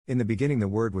In the beginning the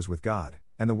Word was with God,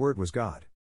 and the Word was God.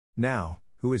 Now,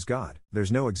 who is God? There's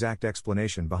no exact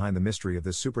explanation behind the mystery of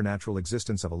this supernatural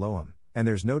existence of Elohim, and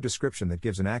there's no description that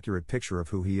gives an accurate picture of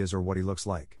who he is or what he looks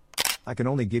like. I can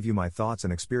only give you my thoughts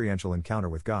and experiential encounter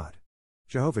with God.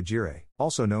 Jehovah Jireh,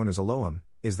 also known as Elohim,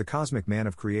 is the cosmic man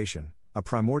of creation, a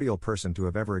primordial person to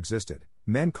have ever existed.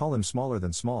 Men call him smaller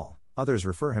than small, others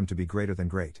refer him to be greater than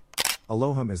great.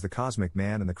 Elohim is the cosmic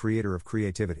man and the creator of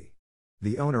creativity.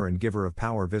 The owner and giver of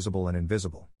power visible and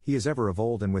invisible. He is ever of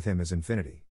old and with him is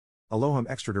infinity. Elohim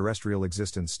extraterrestrial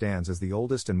existence stands as the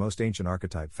oldest and most ancient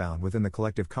archetype found within the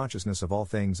collective consciousness of all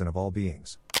things and of all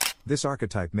beings. This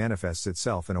archetype manifests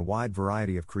itself in a wide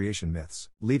variety of creation myths,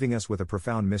 leaving us with a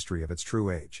profound mystery of its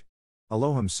true age.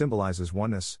 Elohim symbolizes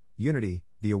oneness, unity,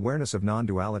 the awareness of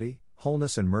non-duality,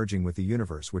 wholeness and merging with the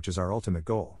universe, which is our ultimate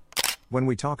goal. When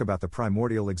we talk about the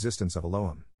primordial existence of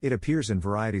Elohim, it appears in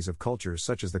varieties of cultures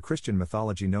such as the Christian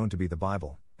mythology known to be the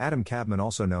Bible, Adam Kadmon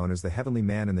also known as the heavenly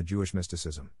man in the Jewish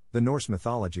mysticism, the Norse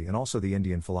mythology and also the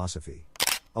Indian philosophy.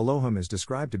 Elohim is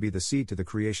described to be the seed to the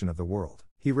creation of the world.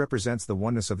 He represents the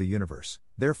oneness of the universe,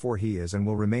 therefore he is and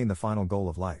will remain the final goal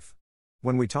of life.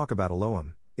 When we talk about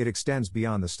Elohim, it extends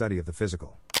beyond the study of the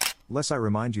physical. Lest I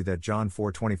remind you that John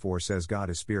 4:24 says God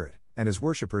is spirit, and his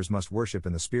worshippers must worship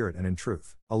in the spirit and in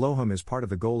truth. Elohim is part of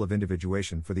the goal of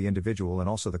individuation for the individual and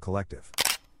also the collective.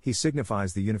 He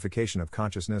signifies the unification of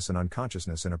consciousness and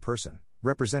unconsciousness in a person,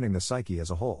 representing the psyche as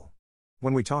a whole.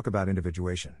 When we talk about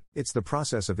individuation, it's the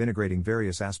process of integrating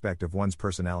various aspects of one's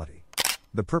personality.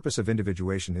 The purpose of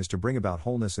individuation is to bring about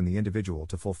wholeness in the individual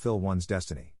to fulfill one's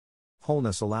destiny.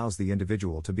 Wholeness allows the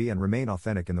individual to be and remain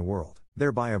authentic in the world,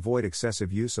 thereby avoid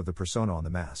excessive use of the persona on the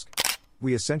mask.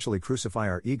 We essentially crucify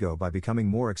our ego by becoming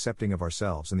more accepting of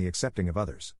ourselves and the accepting of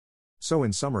others. So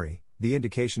in summary, the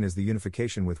indication is the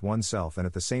unification with oneself and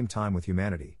at the same time with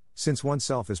humanity, since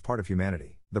oneself is part of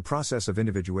humanity. The process of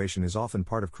individuation is often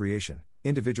part of creation.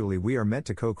 Individually we are meant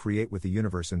to co-create with the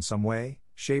universe in some way,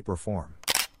 shape or form.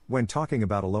 When talking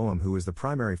about Elohim, who is the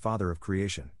primary father of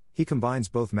creation, he combines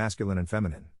both masculine and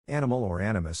feminine, animal or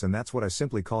animus, and that's what I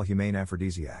simply call humane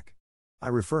aphrodisiac. I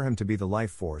refer him to be the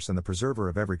life force and the preserver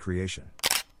of every creation.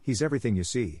 He's everything you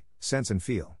see, sense and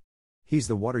feel. He's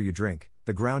the water you drink,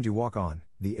 the ground you walk on,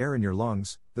 the air in your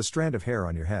lungs, the strand of hair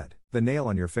on your head, the nail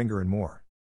on your finger and more.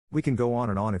 We can go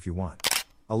on and on if you want.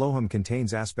 Elohim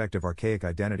contains aspect of archaic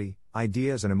identity,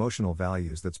 ideas and emotional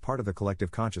values that's part of the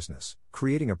collective consciousness,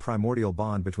 creating a primordial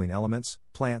bond between elements,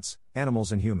 plants,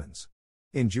 animals and humans.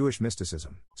 In Jewish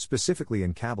mysticism, specifically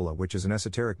in Kabbalah, which is an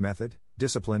esoteric method,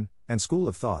 discipline, and school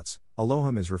of thoughts,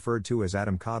 Elohim is referred to as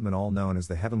Adam Kadmon, all known as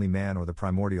the heavenly man or the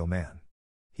primordial man.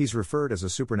 He's referred as a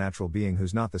supernatural being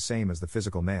who's not the same as the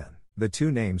physical man. The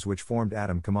two names which formed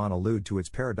Adam Kadmon allude to its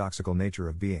paradoxical nature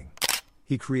of being.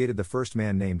 He created the first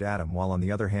man named Adam, while on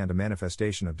the other hand a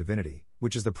manifestation of divinity,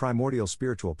 which is the primordial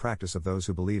spiritual practice of those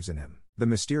who believes in him. The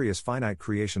mysterious finite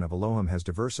creation of Elohim has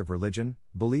diverse of religion,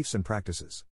 beliefs and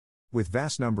practices. With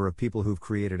vast number of people who've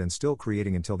created and still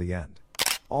creating until the end.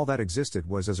 All that existed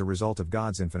was as a result of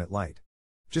God's infinite light.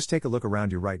 Just take a look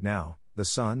around you right now, the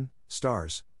sun,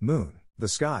 stars, moon, the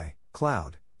sky,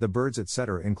 cloud, the birds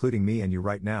etc., including me and you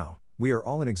right now. We are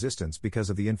all in existence because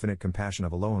of the infinite compassion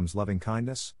of Elohim's loving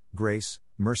kindness, grace,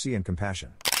 mercy and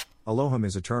compassion. Elohim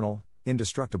is eternal,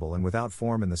 indestructible and without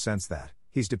form in the sense that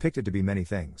he's depicted to be many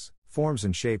things, forms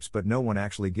and shapes, but no one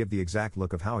actually give the exact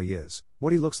look of how he is,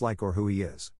 what he looks like or who he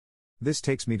is. This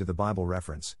takes me to the Bible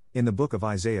reference. In the book of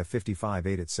Isaiah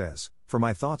 55:8 it says, "For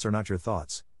my thoughts are not your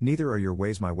thoughts, neither are your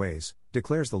ways my ways,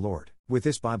 declares the Lord." With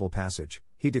this Bible passage,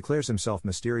 he declares himself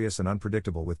mysterious and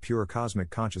unpredictable with pure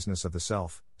cosmic consciousness of the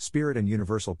self, spirit and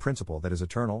universal principle that is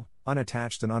eternal,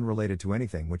 unattached and unrelated to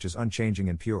anything, which is unchanging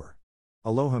and pure.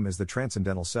 Elohim is the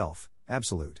transcendental self,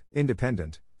 absolute,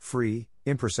 independent, free,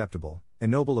 imperceptible,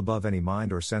 ennobled above any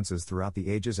mind or senses throughout the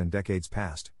ages and decades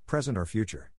past, present or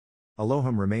future.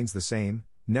 Elohim remains the same,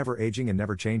 never aging and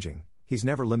never changing. He's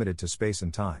never limited to space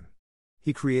and time.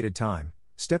 He created time,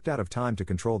 stepped out of time to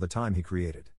control the time he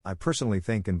created. I personally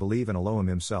think and believe in Elohim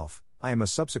himself. I am a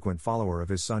subsequent follower of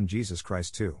his son Jesus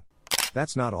Christ too.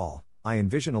 That's not all. I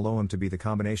envision Elohim to be the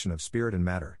combination of spirit and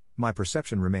matter. My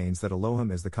perception remains that Elohim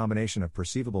is the combination of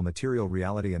perceivable material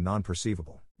reality and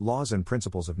non-perceivable laws and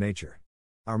principles of nature.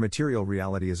 Our material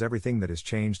reality is everything that is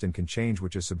changed and can change,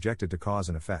 which is subjected to cause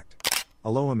and effect.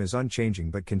 Elohim is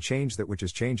unchanging but can change that which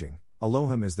is changing.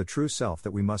 Elohim is the true self that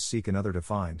we must seek and other to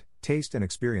find, taste and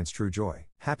experience true joy,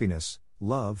 happiness,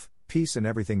 love, peace and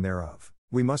everything thereof.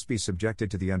 We must be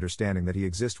subjected to the understanding that he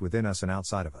exists within us and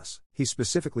outside of us. He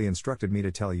specifically instructed me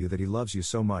to tell you that he loves you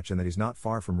so much and that he's not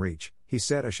far from reach. He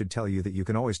said I should tell you that you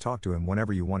can always talk to him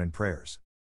whenever you want in prayers.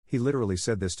 He literally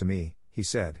said this to me. He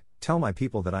said, "Tell my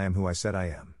people that I am who I said I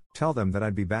am. Tell them that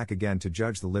I'd be back again to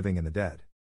judge the living and the dead."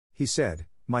 He said,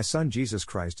 "My son Jesus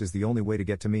Christ is the only way to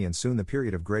get to me, and soon the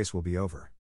period of grace will be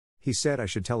over." He said I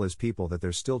should tell his people that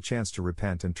there's still chance to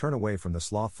repent and turn away from the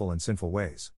slothful and sinful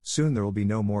ways. Soon there will be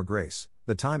no more grace.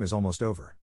 The time is almost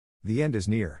over. The end is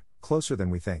near, closer than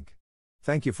we think.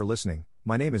 Thank you for listening.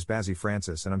 My name is Bazzy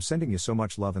Francis and I'm sending you so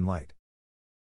much love and light.